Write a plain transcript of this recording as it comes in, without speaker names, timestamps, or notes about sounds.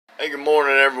Hey, good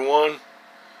morning, everyone.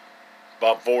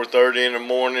 About 4:30 in the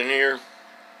morning here.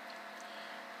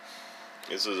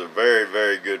 This is a very,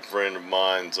 very good friend of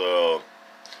mine's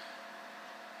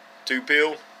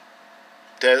two-pill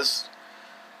test.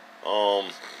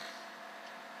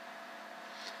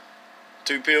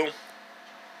 Two-pill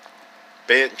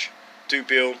bench,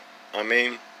 two-pill.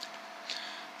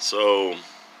 So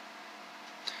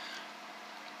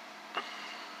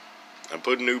I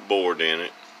put a new board in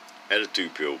it. Had a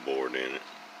two-pill board in it.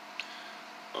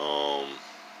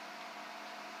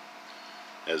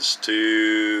 Has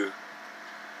two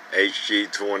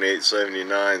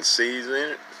HG2879Cs in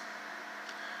it,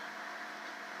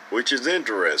 which is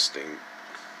interesting.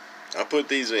 I put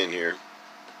these in here.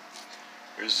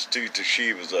 Here's the two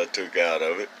Toshibas I took out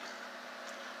of it.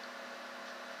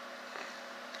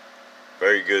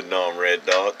 Very good non-red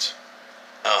dots.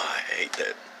 I hate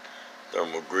that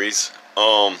thermal grease.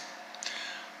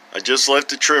 I just left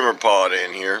the trimmer pod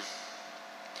in here.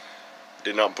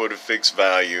 Did not put a fixed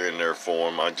value in there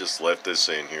for them. I just left this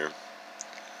in here.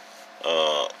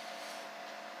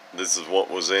 This is what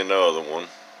was in the other one.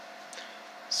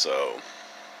 So,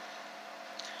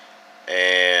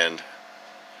 and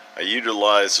I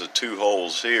utilized the two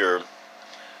holes here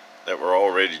that were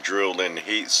already drilled in the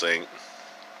heat sink.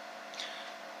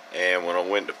 And when I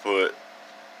went to put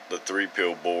the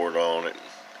three-pill board on it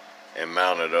and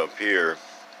mount it up here,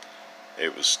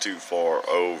 it was too far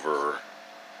over.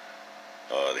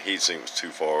 The heatsink was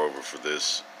too far over for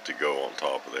this to go on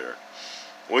top of there,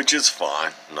 which is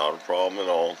fine, not a problem at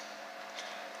all.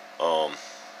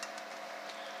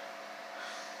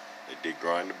 They did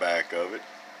grind the back of it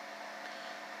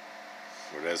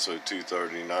where the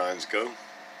SO239s go.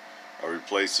 I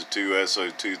replaced the two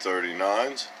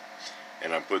SO239s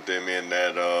and I put them in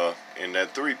that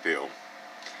three-pill.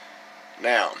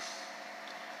 Now,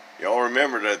 y'all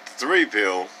remember that the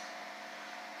three-pill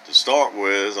to start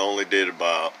with only did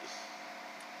about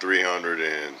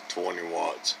 320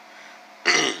 watts.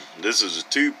 This is a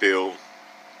two-pill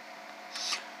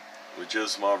with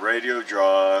just my radio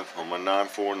drive on my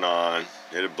 949.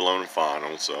 It had blown the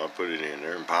final, so I put it in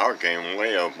there, and power came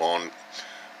way up on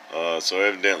it. So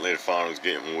evidently the final was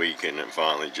getting weak, and it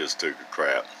finally just took a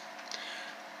crap.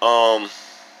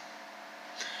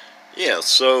 Yeah,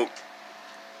 so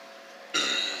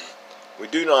we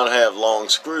do not have long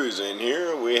screws in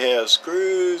here. We have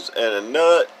screws and a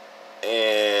nut,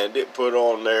 and it put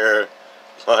on there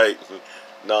like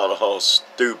not all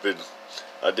stupid.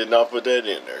 I did not put that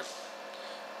in there.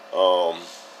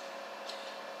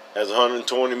 Has a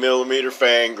 120 millimeter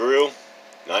fan grill,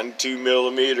 92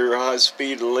 millimeter high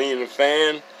speed Alina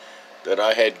fan that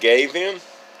I had gave him.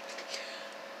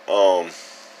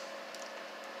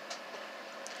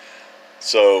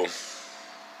 So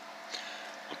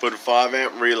I put a 5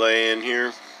 amp relay in here.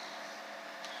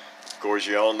 Of course,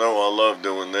 y'all know I love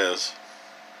doing this.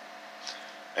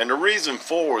 And the reason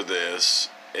for this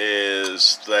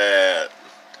is that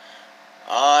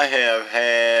I have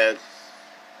had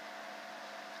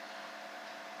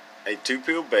a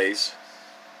two-pill base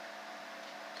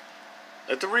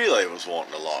that the relay was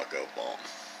wanting to lock up on.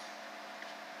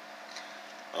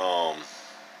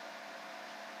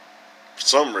 For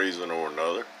some reason or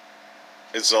another.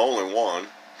 It's the only one.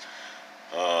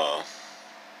 So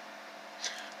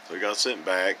I got sent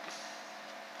back,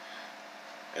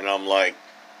 and I'm like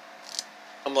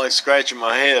scratching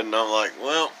my head, and I'm like,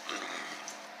 well,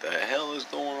 what the hell is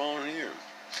going on here?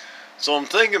 So I'm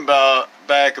thinking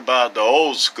back about the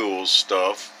old school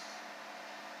stuff.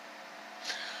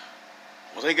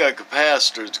 Well, they got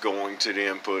capacitors going to the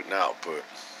input and output.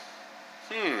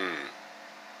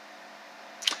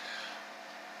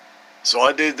 So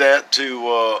I did that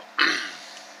to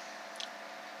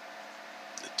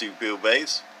the two-pill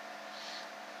base.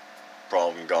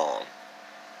 Problem gone.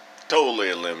 Totally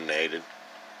eliminated.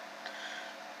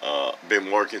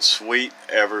 Been working sweet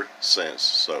ever since.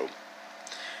 So,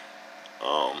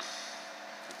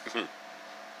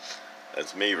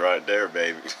 that's me right there,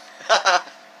 baby.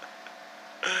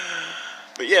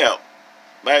 But yeah,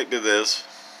 back to this.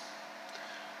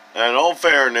 And in all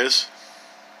fairness,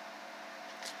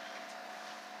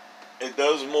 it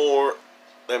does more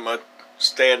than my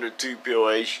standard two-pill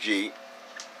HG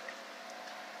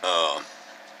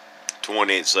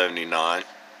 2879.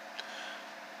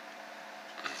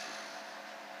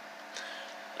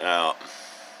 Now,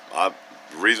 the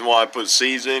reason why I put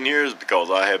C's in here is because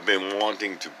I have been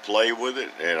wanting to play with it,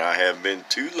 and I have been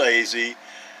too lazy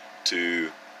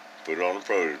to put it on a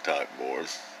prototype board.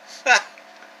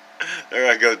 There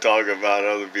I go talking about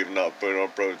other people not putting on a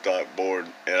prototype board,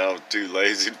 and I'm too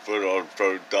lazy to put it on a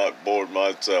prototype board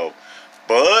myself.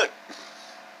 But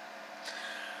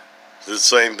This is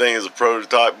the same thing as a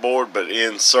prototype board, but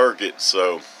in circuit,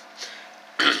 so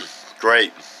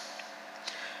great.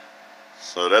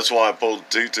 So that's why I pulled the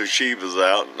two Toshibas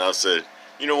out, and I said,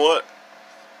 you know what?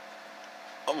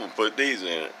 I'm gonna put these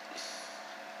in it.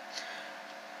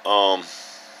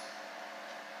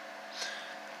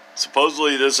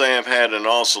 Supposedly this amp had an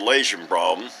oscillation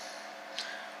problem.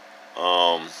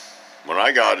 When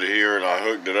I got it here and I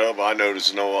hooked it up, I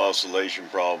noticed no oscillation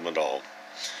problem at all.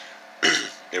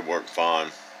 It worked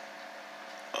fine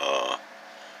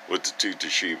with the two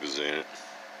Toshibas in it.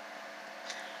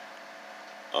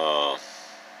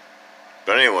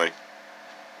 But anyway,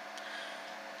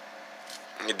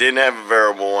 it didn't have a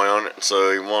variable on it,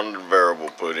 so he wanted a variable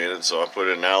put in it, so I put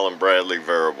an Allen Bradley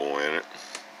variable in it.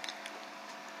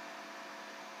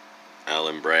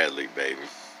 Allen Bradley, baby.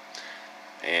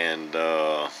 And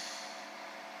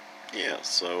yeah,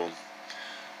 so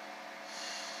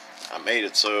I made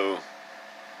it so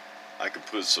I could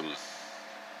put some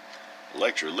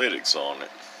electrolytics on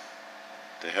it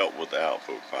to help with the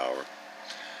output power.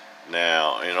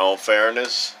 Now, in all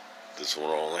fairness, this one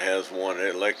only has one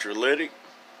electrolytic.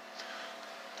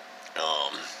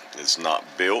 It's not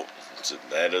built.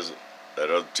 That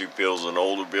other two pills an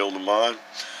older build of mine.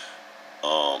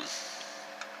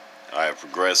 I have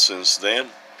progressed since then.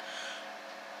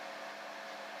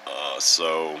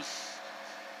 So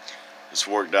it's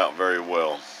worked out very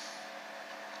well.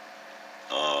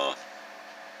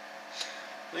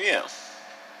 Yeah.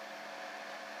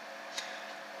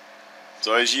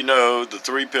 So as you know, the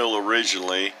 3-pill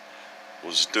originally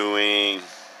was doing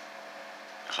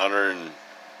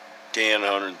 110,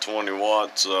 120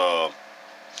 watts. The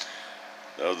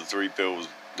other 3-pill was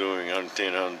doing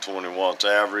 110, 120 watts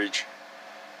average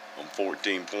on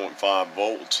 14.5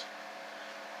 volts.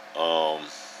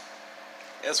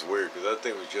 That's weird because that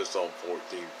thing was just on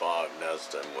 14.5, now it's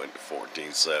done went to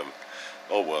 14.7.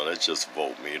 Oh well, that's just a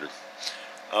voltmeter.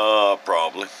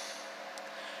 Probably.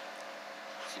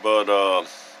 But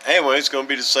anyway, it's going to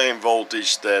be the same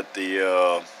voltage that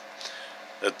the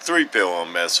 3-pill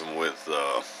I'm messing with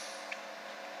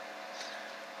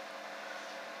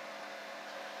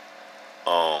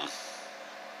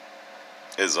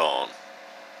is on.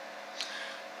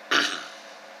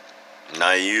 And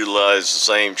I utilize the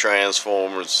same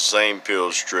transformers, the same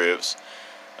pill strips.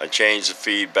 I changed the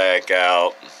feedback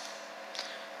out.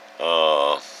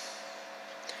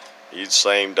 Use the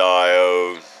same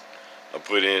diode. I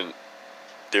put in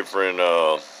different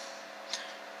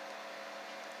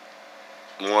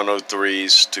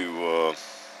 103s to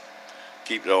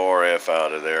keep the RF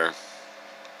out of there.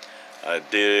 I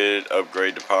did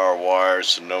upgrade the power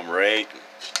wires to number 8.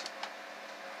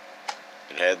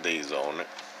 It had these on it.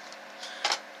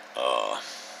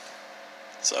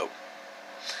 So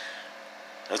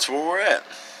that's where we're at.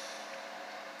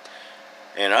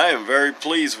 And I am very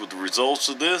pleased with the results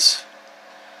of this.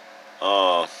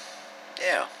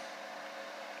 Yeah.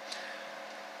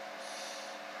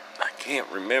 I can't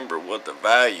remember what the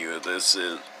value of this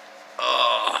is.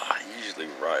 I usually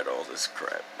write all this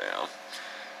crap down.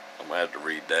 I'm gonna have to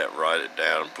read that, write it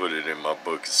down, and put it in my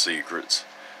book of secrets.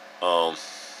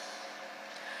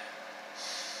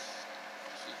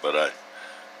 But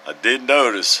I did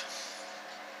notice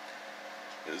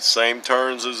the same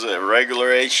turns as a regular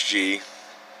HG,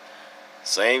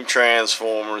 same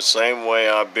transformers, same way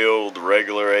I build the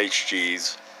regular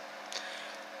HGs.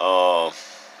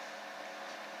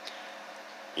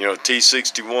 You know,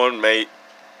 T61 may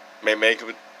make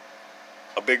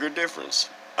a bigger difference.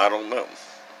 I don't know.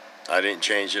 I didn't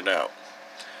change it out.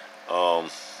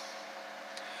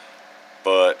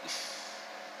 But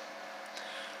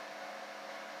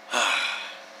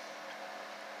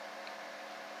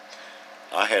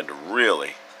I had to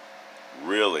really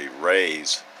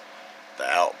raise the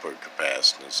output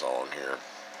capacitance on here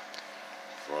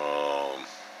from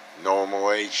normal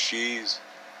HG's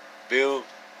build.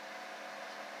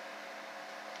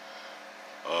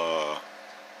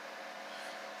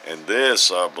 And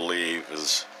this, I believe,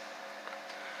 is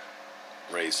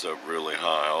raised up really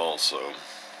high also.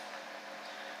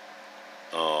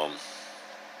 I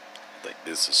think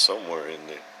this is somewhere in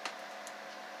the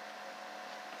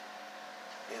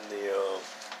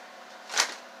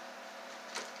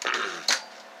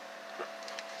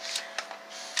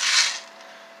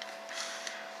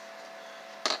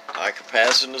high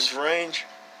capacitance range.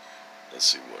 Let's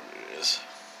see what it is.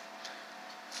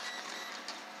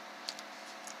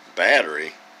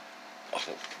 Battery. Oh,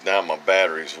 now my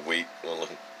battery's weak. Well,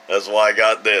 that's why I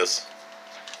got this.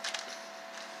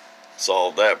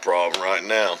 Solve that problem right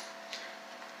now.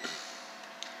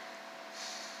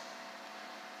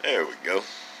 There we go.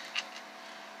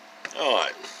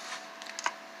 Alright.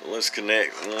 Let's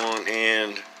connect one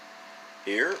end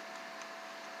here.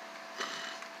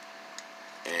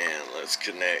 And let's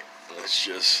connect. Let's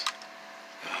just...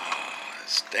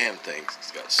 this damn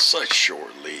thing's got such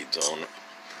short leads on it.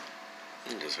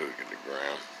 Let me just hook it to the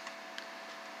ground.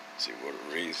 See what it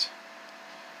reads.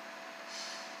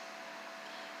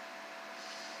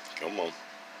 Come on.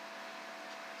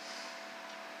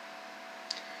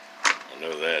 I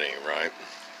know that ain't right.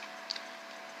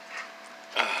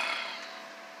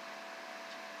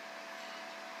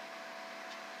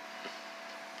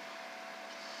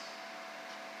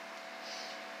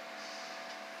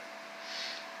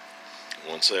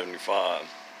 $175.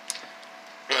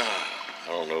 I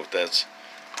don't know if that's...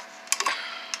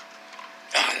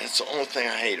 that's the only thing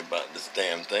I hate about this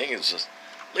damn thing is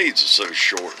the leads are so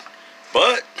short.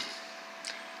 But,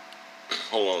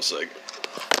 hold on a second.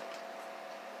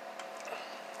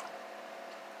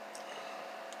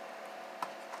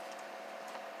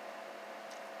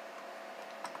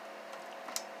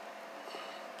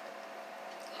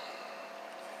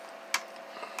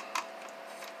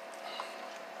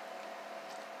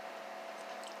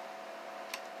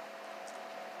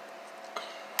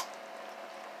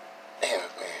 Damn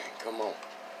it, man, come on.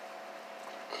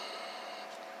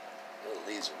 Well,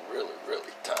 these are really,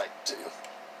 really tight too.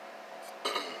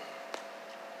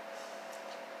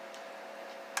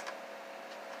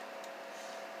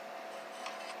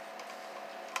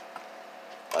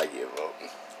 I give up.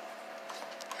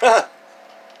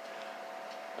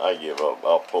 I give up.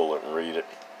 I'll pull it and read it.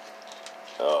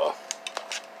 I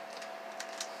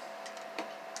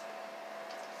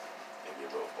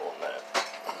give up on that.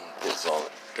 It's on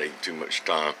it. Taking too much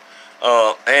time.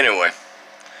 Anyway.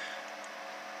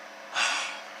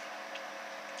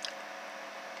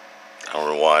 I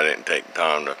don't know why I didn't take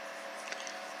time to...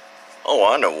 Oh,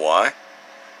 I know why.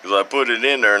 Because I put it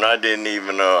in there and I didn't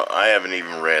even, I haven't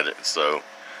even read it. So,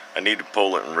 I need to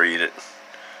pull it and read it.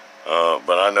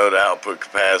 But I know the output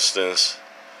capacitance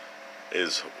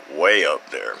is way up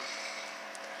there.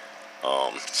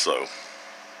 So,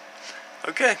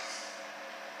 okay.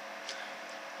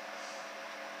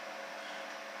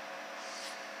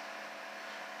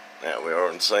 Now we are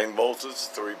in the same volts as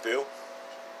the 3-pin.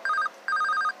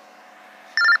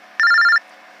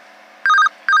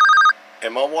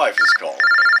 And my wife is calling me.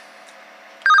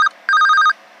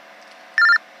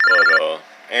 But,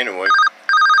 anyway.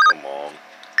 Come on.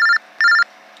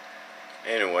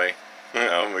 Anyway.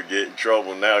 I'm going to get in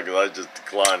trouble now because I just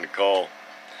declined the call.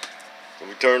 So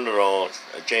we turned it on.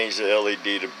 I changed the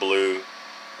LED to blue.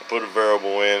 I put a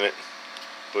variable in it.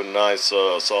 Put a nice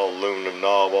solid aluminum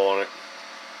knob on it.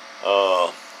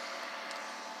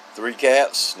 3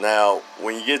 caps. Now,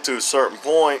 when you get to a certain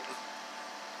point,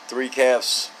 3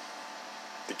 caps,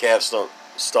 the caps don't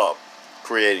stop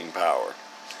creating power.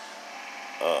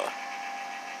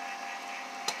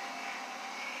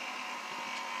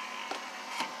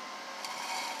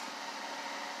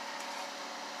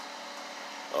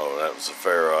 Oh, that was a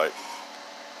ferrite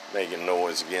making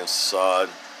noise against the side.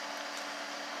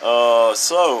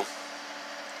 So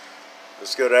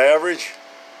let's go to average.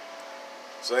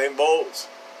 Same volts,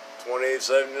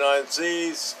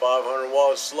 2879C, 500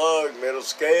 watt slug, middle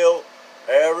scale,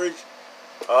 average,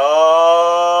 audio,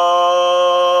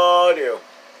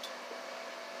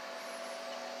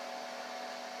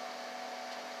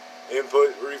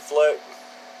 input reflect,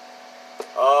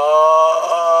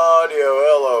 audio,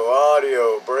 hello,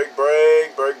 audio, break,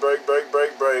 break, break, break, break,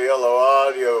 break, break, hello,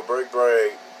 audio, break,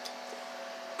 break.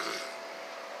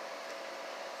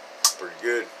 Pretty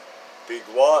good. Peak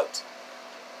watts.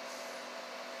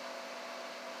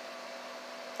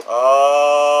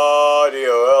 Audio,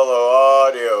 hello,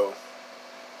 audio.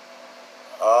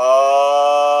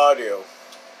 Audio.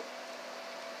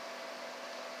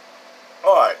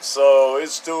 Alright, so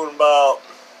it's doing about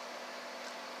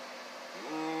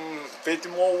 50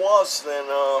 more watts than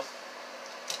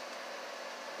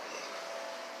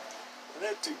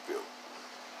that 2-pin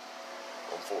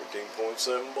on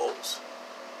 14.7 volts.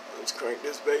 Let's crank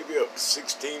this baby up to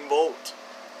 16 volts.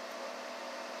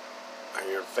 I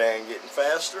hear the fan getting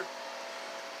faster.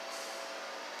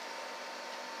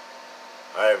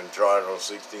 I haven't tried it on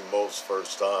 16 volts the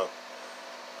first time.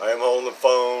 I am holding the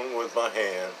phone with my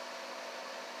hand.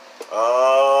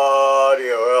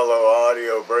 Audio, hello,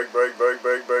 audio, break, break, break,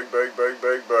 break, break, break, break,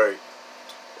 break, break.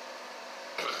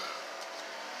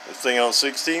 This thing on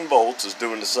 16 volts is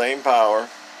doing the same power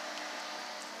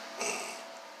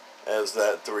as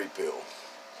that 3-pin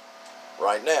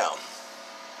right now.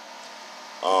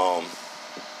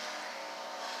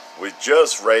 With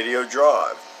just radio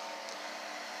drive.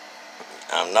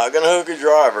 I'm not going to hook a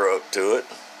driver up to it.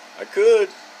 I could,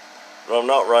 Well,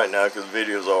 not right now because the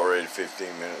video's already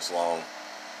 15 minutes long.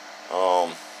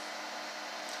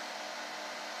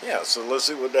 Yeah, so let's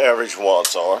see what the average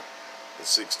watts are. It's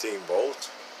 16 volts.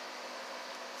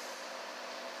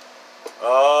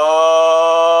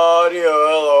 Audio,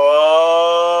 hello,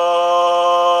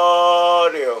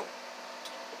 audio.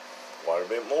 Quite a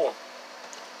bit more.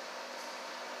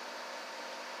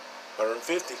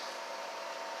 150.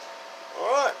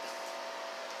 Alright.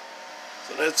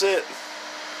 So that's it.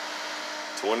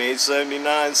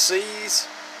 2879Cs.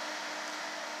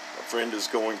 My friend is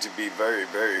going to be very,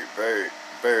 very, very,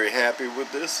 very happy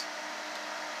with this.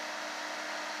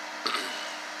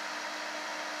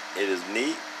 It is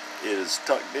neat. It is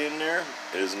tucked in there.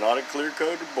 It is not a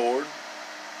clear-coated board.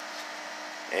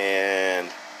 And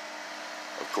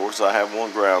of course I have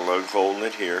one ground lug holding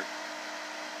it here.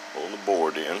 Holding the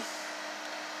board in.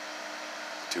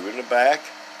 2 in the back.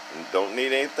 And don't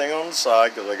need anything on the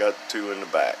side because I got 2 in the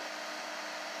back.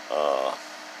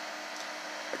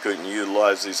 I couldn't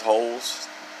utilize these holes.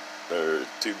 They're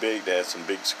too big to have some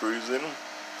big screws in them.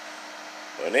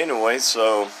 But anyway,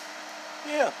 so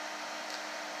yeah.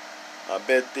 I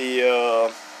bet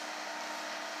the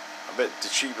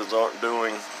Toshibas aren't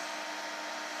doing.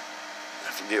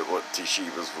 I forget what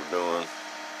Toshibas were doing.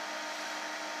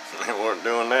 They weren't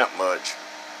doing that much.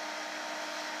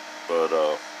 But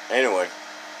anyway.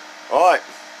 Alright.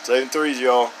 7-3s,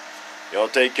 y'all. Y'all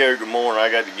take care. Good morning. I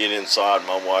got to get inside.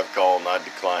 My wife called and I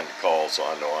declined the call, so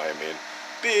I know I am in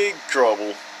big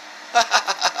trouble.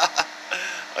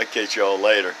 I'll catch y'all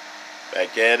later.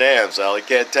 Fat Cat Am, Alley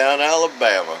Cat Town,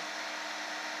 Alabama.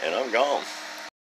 And I'm gone.